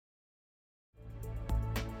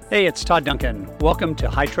Hey, it's Todd Duncan. Welcome to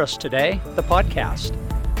High Trust Today, the podcast.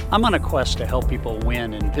 I'm on a quest to help people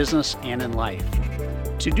win in business and in life.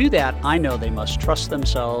 To do that, I know they must trust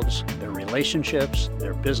themselves, their relationships,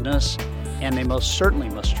 their business, and they most certainly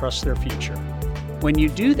must trust their future. When you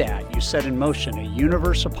do that, you set in motion a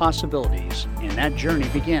universe of possibilities, and that journey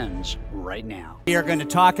begins right now. We are going to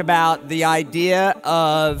talk about the idea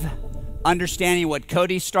of understanding what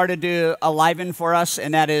Cody started to enliven for us,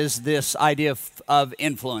 and that is this idea of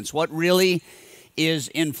influence. What really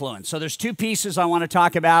is influence? So there's two pieces I want to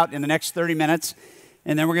talk about in the next 30 minutes,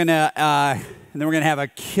 and then we're going to have a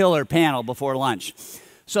killer panel before lunch.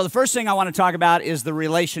 So the first thing I want to talk about is the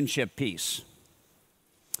relationship piece.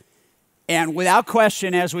 And without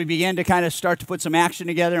question, as we begin to kind of start to put some action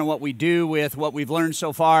together in what we do with what we've learned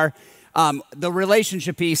so far, the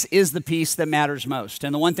relationship piece is the piece that matters most.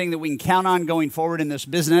 And the one thing that we can count on going forward in this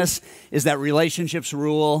business is that relationships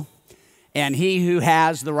rule. And he who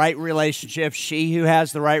has the right relationships, she who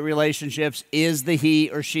has the right relationships is the he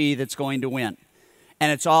or she that's going to win.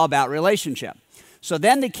 And it's all about relationship. So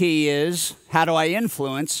then the key is, how do I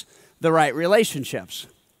influence the right relationships?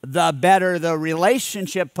 The better the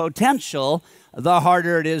relationship potential, the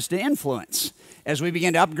harder it is to influence. As we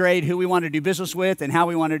begin to upgrade who we want to do business with and how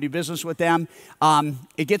we want to do business with them,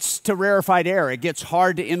 it gets to rarefied air. It gets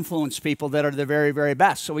hard to influence people that are the very, very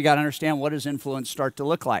best. So we got to understand, what does influence start to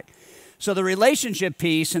look like? So the relationship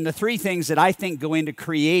piece and the three things that I think go into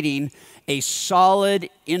creating a solid,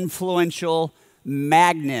 influential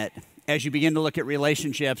magnet as you begin to look at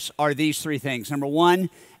relationships are these three things. Number one,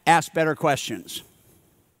 ask better questions.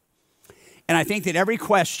 And I think that every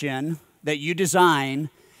question that you design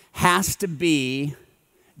has to be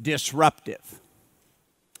disruptive.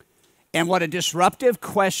 And what a disruptive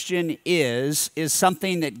question is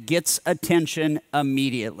something that gets attention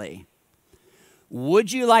immediately.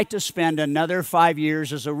 Would you like to spend another 5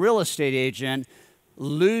 years as a real estate agent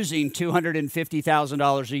losing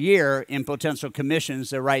 $250,000 a year in potential commissions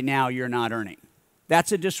that right now you're not earning?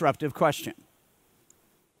 That's a disruptive question.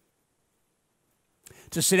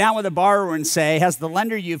 To sit down with a borrower and say, has the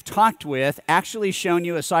lender you've talked with actually shown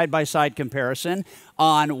you a side-by-side comparison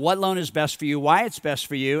on what loan is best for you, why it's best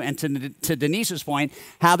for you, and to Denise's point,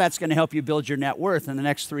 how that's going to help you build your net worth in the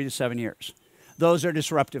next 3 to 7 years? Those are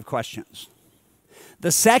disruptive questions.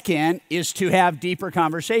 The second is to have deeper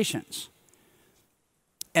conversations.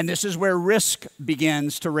 And this is where risk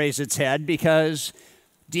begins to raise its head, because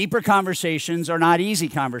deeper conversations are not easy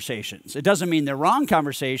conversations. It doesn't mean they're wrong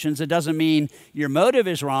conversations. It doesn't mean your motive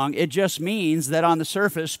is wrong. It just means that on the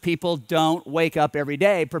surface, people don't wake up every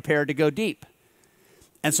day prepared to go deep.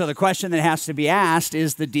 And so the question that has to be asked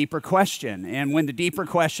is the deeper question. And when the deeper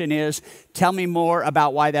question is, tell me more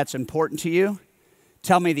about why that's important to you.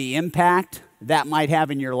 Tell me the impact that might have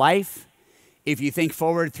in your life. If you think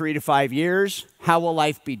forward 3 to 5 years, how will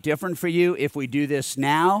life be different for you if we do this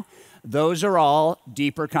now? Those are all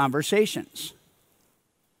deeper conversations.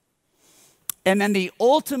 And then the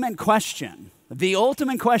ultimate question,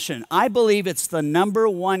 I believe it's the number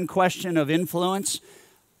one question of influence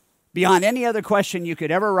beyond any other question you could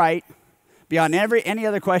ever write, beyond any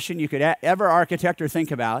other question you could ever architect or think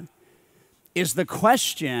about, is the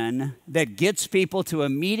question that gets people to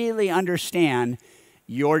immediately understand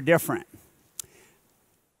you're different.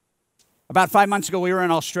 About 5 months ago, we were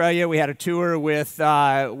in Australia. We had a tour with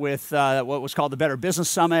what was called the Better Business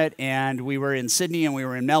Summit, and we were in Sydney and we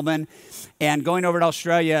were in Melbourne. And going over to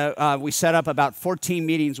Australia, we set up about 14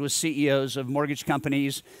 meetings with CEOs of mortgage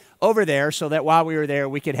companies over there so that while we were there,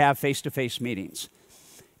 we could have face-to-face meetings.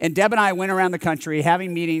 And Deb and I went around the country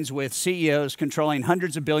having meetings with CEOs controlling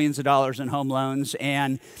hundreds of billions of dollars in home loans.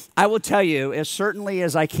 And I will tell you, as certainly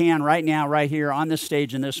as I can right now, right here on this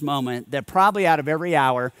stage in this moment, that probably out of every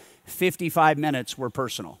hour, 55 minutes were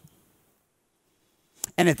personal.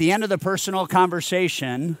 And at the end of the personal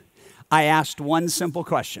conversation, I asked one simple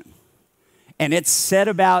question. And it set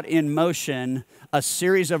about in motion a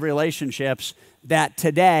series of relationships that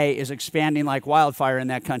today is expanding like wildfire in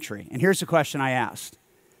that country. And here's the question I asked.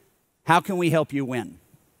 How can we help you win?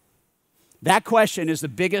 That question is the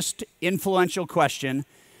biggest influential question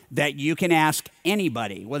that you can ask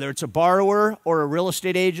anybody, whether it's a borrower or a real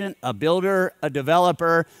estate agent, a builder, a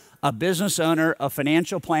developer, a business owner, a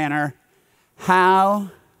financial planner.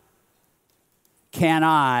 How can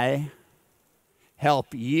I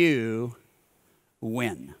help you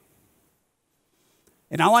win?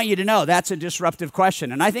 And I want you to know that's a disruptive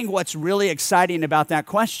question. And I think what's really exciting about that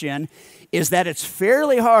question is that it's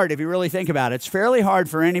fairly hard, if you really think about it, it's fairly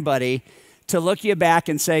hard for anybody to look you back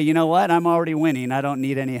and say, you know what, I'm already winning. I don't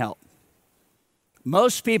need any help.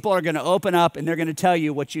 Most people are going to open up and they're going to tell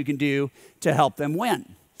you what you can do to help them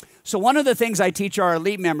win. So one of the things I teach our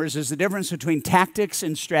elite members is the difference between tactics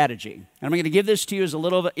and strategy. And I'm going to give this to you as a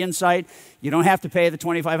little insight. You don't have to pay the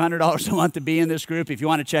 $2,500 a month to be in this group. If you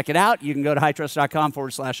want to check it out, you can go to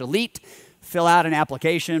hightrust.com/elite, fill out an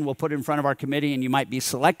application. We'll put it in front of our committee, and you might be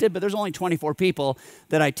selected. But there's only 24 people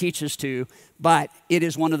that I teach this to. But it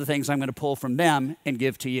is one of the things I'm going to pull from them and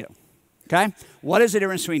give to you. Okay? What is the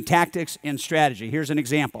difference between tactics and strategy? Here's an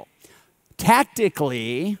example.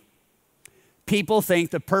 Tactically, people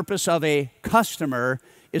think the purpose of a customer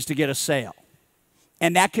is to get a sale,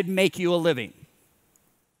 and that could make you a living.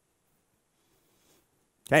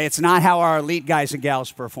 Okay, it's not how our elite guys and gals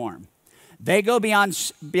perform. They go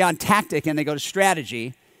beyond tactic and they go to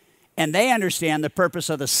strategy, and they understand the purpose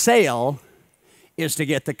of the sale is to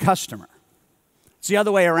get the customer. It's the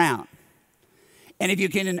other way around. And if you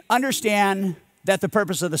can understand that the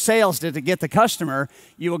purpose of the sale is to get the customer,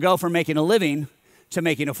 you will go from making a living to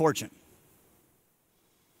making a fortune.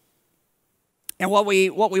 And what we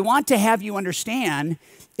want to have you understand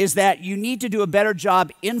is that you need to do a better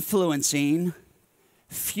job influencing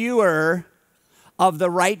fewer of the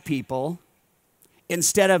right people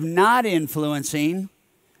instead of not influencing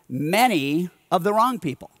many of the wrong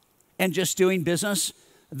people and just doing business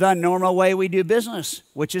the normal way we do business,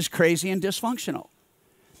 which is crazy and dysfunctional.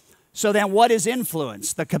 So then what is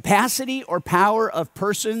influence? The capacity or power of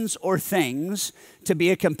persons or things to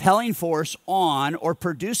be a compelling force on or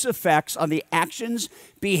produce effects on the actions,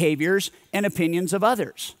 behaviors, and opinions of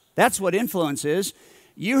others. That's what influence is.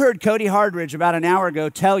 You heard Cody Hardridge about an hour ago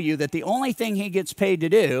tell you that the only thing he gets paid to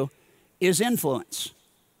do is influence.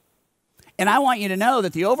 And I want you to know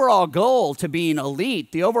that the overall goal to being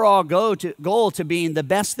elite, the overall goal to being the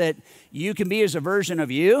best that you can be as a version of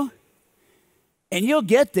you, and you'll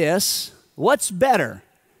get this, what's better?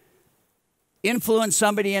 Influence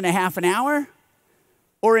somebody in a half an hour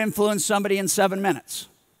or influence somebody in 7 minutes?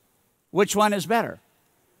 Which one is better?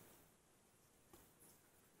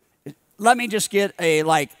 Let me just get a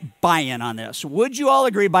buy-in on this. Would you all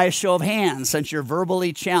agree by a show of hands, since you're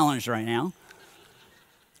verbally challenged right now?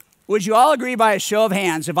 Would you all agree by a show of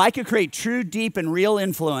hands, if I could create true, deep, and real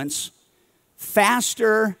influence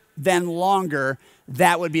faster than longer,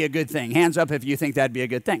 that would be a good thing? Hands up if you think that'd be a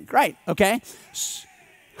good thing. Great, okay.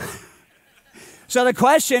 So the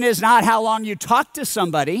question is not how long you talk to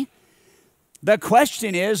somebody. The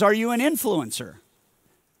question is, are you an influencer?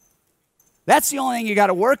 That's the only thing you got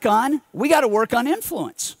to work on. We got to work on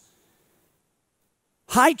influence.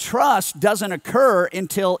 High trust doesn't occur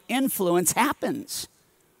until influence happens.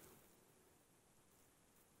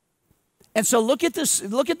 And so look at this,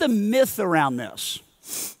 look at the myth around this.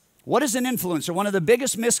 What is an influencer? One of the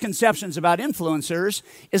biggest misconceptions about influencers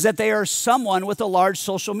is that they are someone with a large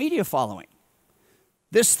social media following.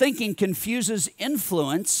 This thinking confuses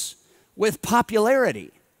influence with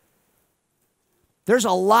popularity. There's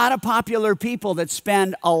a lot of popular people that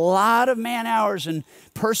spend a lot of man hours and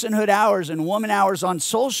personhood hours and woman hours on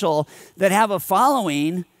social that have a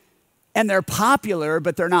following, and they're popular,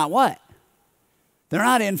 but they're not what? They're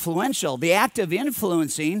not influential. The act of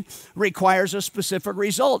influencing requires a specific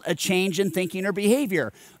result, a change in thinking or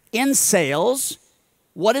behavior. In sales,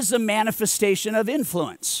 what is the manifestation of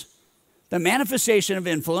influence? The manifestation of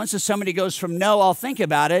influence is somebody goes from no, I'll think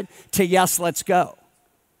about it, to yes, let's go.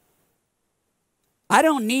 I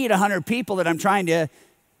don't need 100 people that I'm trying to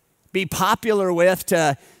be popular with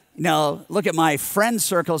to look at my friend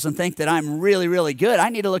circles and think that I'm really, really good. I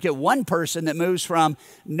need to look at one person that moves from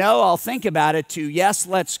no, I'll think about it, to yes,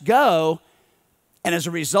 let's go. And as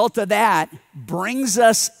a result of that, brings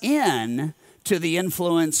us in to the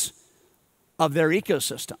influence of their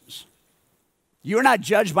ecosystems. You are not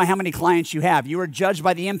judged by how many clients you have. You are judged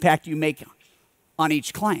by the impact you make on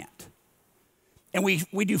each client. And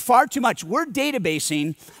we do far too much. We're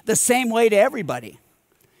databasing the same way to everybody.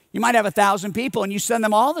 You might have 1,000 people and you send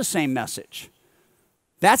them all the same message.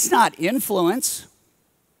 That's not influence.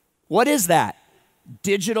 What is that?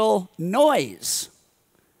 Digital noise.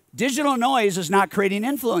 Digital noise is not creating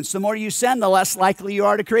influence. The more you send, the less likely you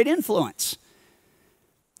are to create influence.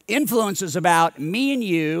 Influence is about me and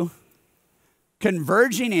you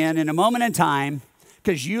converging in a moment in time,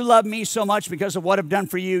 because you love me so much because of what I've done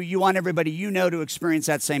for you. You want everybody you know to experience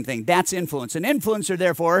that same thing. That's influence. An influencer,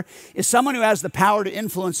 therefore, is someone who has the power to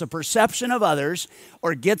influence the perception of others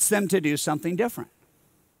or gets them to do something different.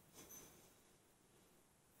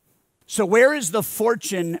 So where is the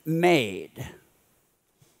fortune made?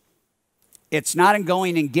 It's not in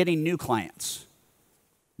going and getting new clients.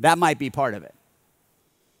 That might be part of it.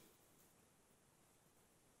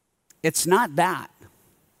 It's not that.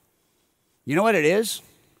 You know what it is?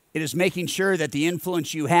 It is making sure that the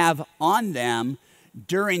influence you have on them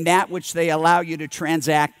during that which they allow you to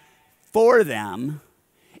transact for them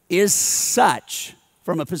is such,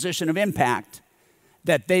 from a position of impact,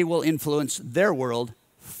 that they will influence their world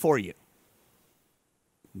for you.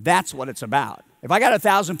 That's what it's about. If I got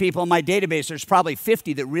 1,000 people in my database, there's probably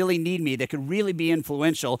 50 that really need me, that could really be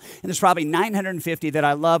influential. And there's probably 950 that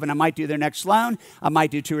I love, and I might do their next loan. I might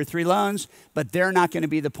do 2 or 3 loans, but they're not going to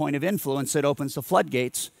be the point of influence that opens the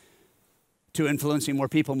floodgates to influencing more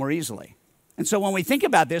people more easily. And so when we think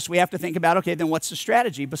about this, we have to think about, okay, then what's the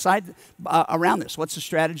strategy around this? What's the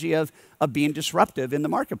strategy of being disruptive in the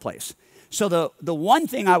marketplace? So the one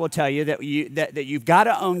thing I will tell you that you've got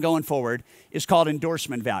to own going forward is called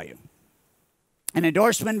endorsement value. An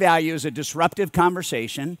endorsement value is a disruptive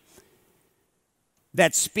conversation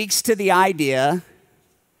that speaks to the idea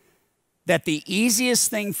that the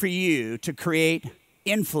easiest thing for you to create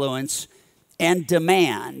influence and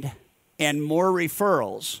demand and more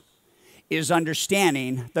referrals is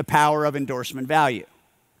understanding the power of endorsement value.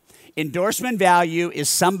 Endorsement value is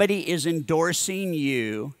somebody is endorsing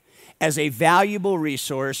you as a valuable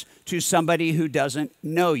resource to somebody who doesn't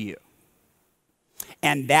know you.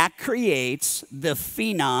 And that creates the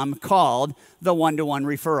phenom called the one-to-one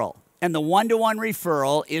referral. And the one-to-one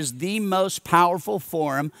referral is the most powerful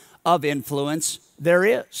form of influence there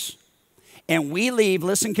is. And we leave,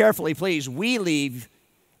 listen carefully please, we leave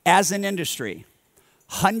as an industry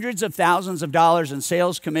hundreds of thousands of dollars in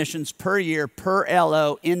sales commissions per year per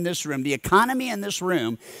LO in this room. The economy in this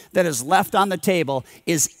room that is left on the table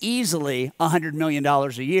is easily $100 million a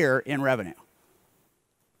year in revenue.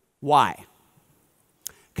 Why?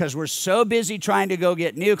 Because we're so busy trying to go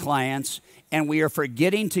get new clients, and we are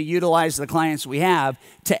forgetting to utilize the clients we have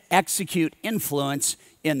to execute influence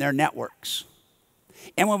in their networks.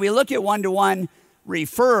 And when we look at one-to-one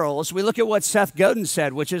referrals, we look at what Seth Godin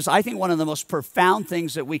said, which is, I think, one of the most profound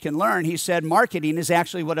things that we can learn. He said, marketing is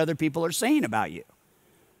actually what other people are saying about you.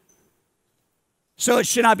 So it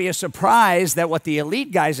should not be a surprise that what the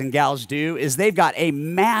elite guys and gals do is they've got a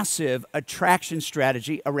massive attraction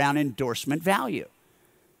strategy around endorsement value.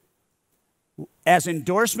 As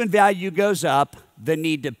endorsement value goes up, the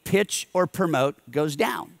need to pitch or promote goes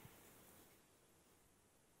down.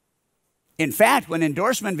 In fact, when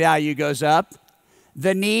endorsement value goes up,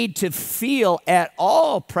 the need to feel at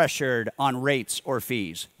all pressured on rates or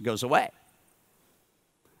fees goes away.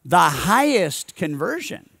 The highest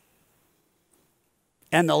conversion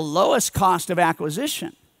and the lowest cost of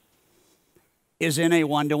acquisition is in a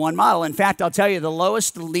one-to-one model. In fact, I'll tell you, the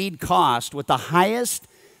lowest lead cost with the highest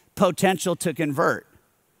potential to convert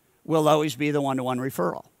will always be the one-to-one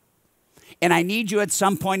referral. And I need you at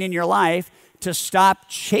some point in your life to stop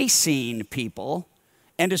chasing people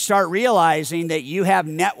and to start realizing that you have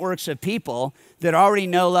networks of people that already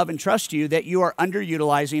know, love, and trust you that you are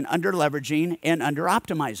underutilizing, under-leveraging, and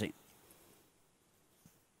under-optimizing.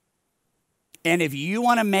 And if you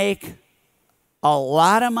want to make a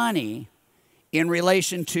lot of money in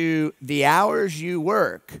relation to the hours you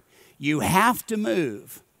work, you have to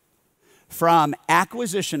move from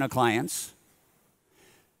acquisition of clients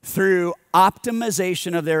through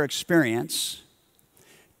optimization of their experience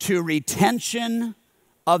to retention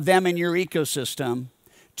of them in your ecosystem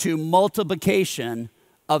to multiplication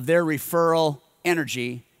of their referral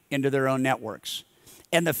energy into their own networks.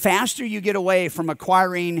 And the faster you get away from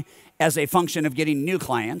acquiring as a function of getting new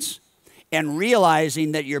clients and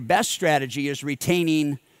realizing that your best strategy is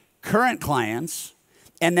retaining current clients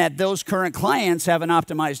and that those current clients have an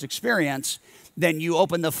optimized experience, then you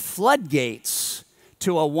open the floodgates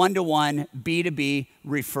to a one-to-one B2B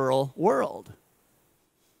referral world.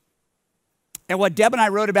 And what Deb and I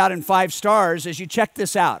wrote about in 5 stars is you check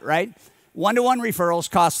this out, right? One-to-one referrals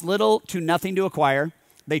cost little to nothing to acquire.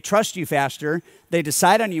 They trust you faster. They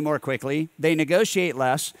decide on you more quickly. They negotiate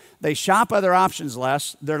less. They shop other options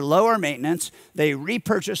less. They're lower maintenance. They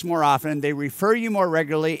repurchase more often. They refer you more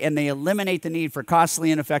regularly, and they eliminate the need for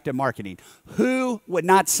costly and ineffective marketing. Who would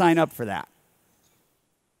not sign up for that?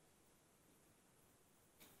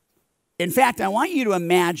 In fact, I want you to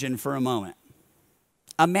imagine for a moment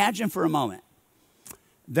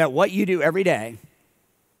that what you do every day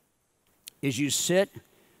is you sit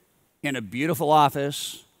in a beautiful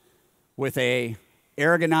office with a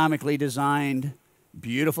ergonomically designed,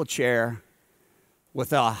 beautiful chair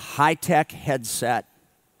with a high-tech headset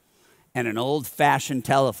and an old-fashioned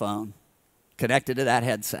telephone connected to that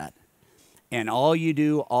headset. And all you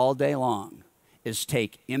do all day long is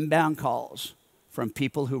take inbound calls from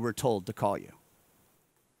people who were told to call you.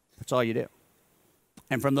 That's all you do.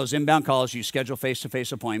 And from those inbound calls, you schedule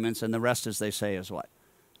face-to-face appointments, and the rest, as they say, is what?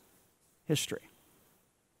 History.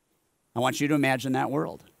 I want you to imagine that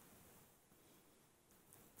world.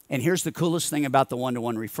 And here's the coolest thing about the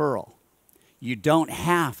one-to-one referral. You don't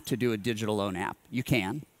have to do a digital loan app. You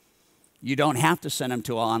can. You don't have to send them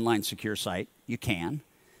to an online secure site. You can.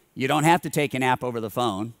 You don't have to take an app over the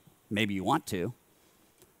phone. Maybe you want to.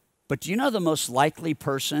 But do you know the most likely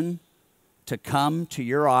person to come to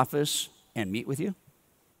your office and meet with you?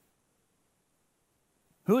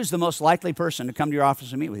 Who is the most likely person to come to your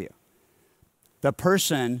office and meet with you? The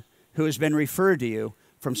person who has been referred to you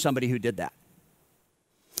from somebody who did that.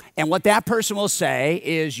 And what that person will say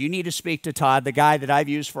is, you need to speak to Todd, the guy that I've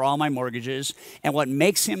used for all my mortgages. And what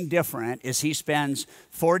makes him different is he spends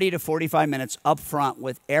 40 to 45 minutes up front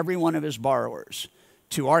with every one of his borrowers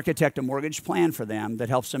to architect a mortgage plan for them that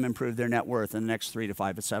helps them improve their net worth in the next 3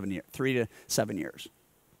 to 7 years.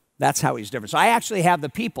 That's how he's different. So I actually have the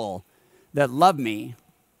people that love me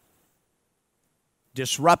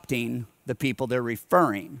disrupting the people they're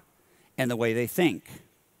referring and the way they think.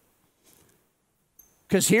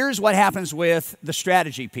 Because here's what happens with the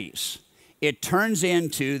strategy piece. It turns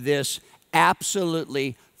into this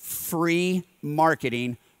absolutely free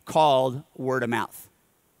marketing called word of mouth.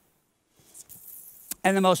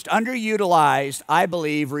 And the most underutilized, I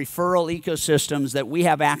believe, referral ecosystems that we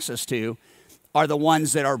have access to are the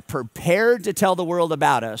ones that are prepared to tell the world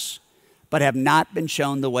about us, but have not been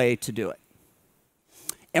shown the way to do it.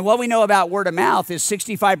 And what we know about word of mouth is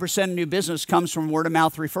 65% of new business comes from word of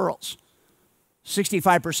mouth referrals.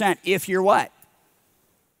 65% if you're what?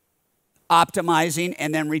 Optimizing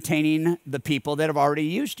and then retaining the people that have already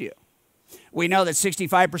used you. We know that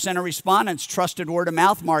 65% of respondents trusted word of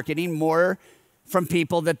mouth marketing more from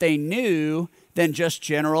people that they knew than just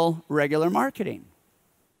general regular marketing.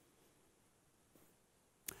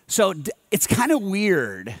 So it's kind of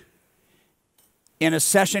weird in a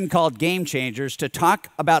session called Game Changers to talk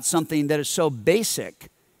about something that is so basic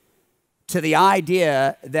to the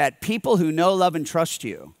idea that people who know, love, and trust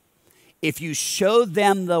you, if you show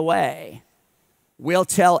them the way, will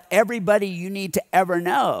tell everybody you need to ever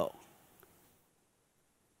know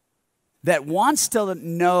that wants to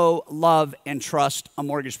know, love, and trust a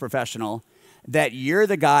mortgage professional, that you're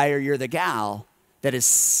the guy or you're the gal that is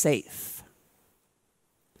safe.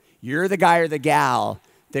 You're the guy or the gal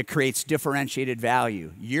that creates differentiated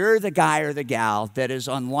value. You're the guy or the gal that is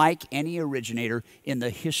unlike any originator in the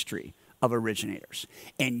history of originators.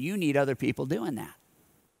 And you need other people doing that.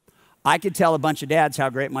 I could tell a bunch of dads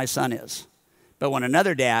how great my son is. But when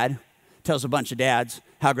another dad tells a bunch of dads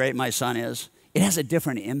how great my son is, it has a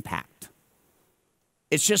different impact.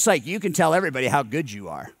 It's just like you can tell everybody how good you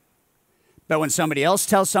are. But when somebody else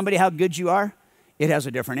tells somebody how good you are, it has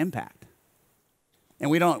a different impact.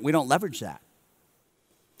 And we don't leverage that.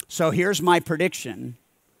 So here's my prediction.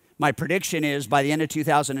 My prediction is by the end of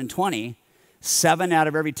 2020, 7 out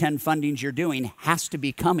of every 10 fundings you're doing has to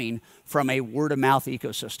be coming from a word-of-mouth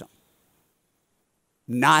ecosystem,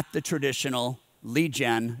 not the traditional lead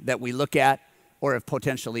gen that we look at or have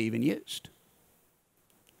potentially even used.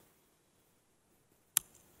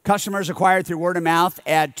 Customers acquired through word of mouth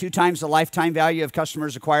add 2 times the lifetime value of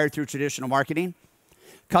customers acquired through traditional marketing.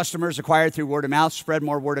 Customers acquired through word of mouth spread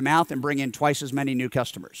more word of mouth and bring in twice as many new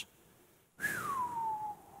customers.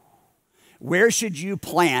 Where should you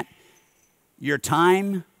plant your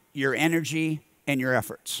time, your energy, and your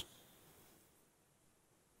efforts?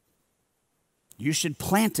 You should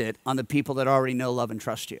plant it on the people that already know, love, and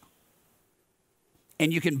trust you.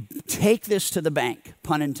 And you can take this to the bank,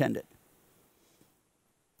 pun intended.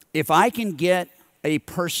 If I can get a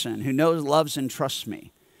person who knows, loves, and trusts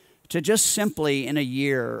me to just simply in a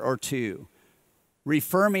year or 2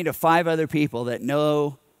 refer me to 5 other people that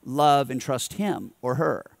know, love, and trust him or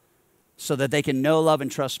her so that they can know, love,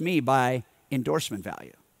 and trust me by endorsement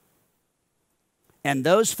value. And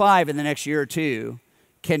those 5 in the next year or 2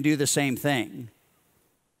 can do the same thing.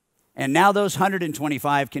 And now those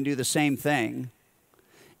 125 can do the same thing.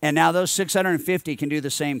 And now those 650 can do the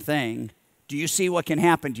same thing. Do you see what can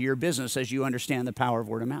happen to your business as you understand the power of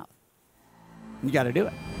word of mouth? You got to do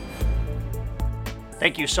it.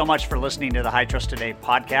 Thank you so much for listening to the High Trust Today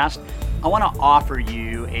podcast. I want to offer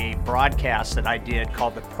you a broadcast that I did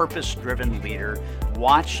called The Purpose-Driven Leader.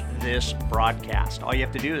 Watch this broadcast. All you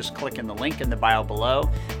have to do is click in the link in the bio below.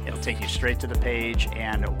 It'll take you straight to the page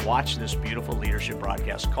and watch this beautiful leadership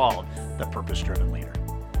broadcast called The Purpose-Driven Leader.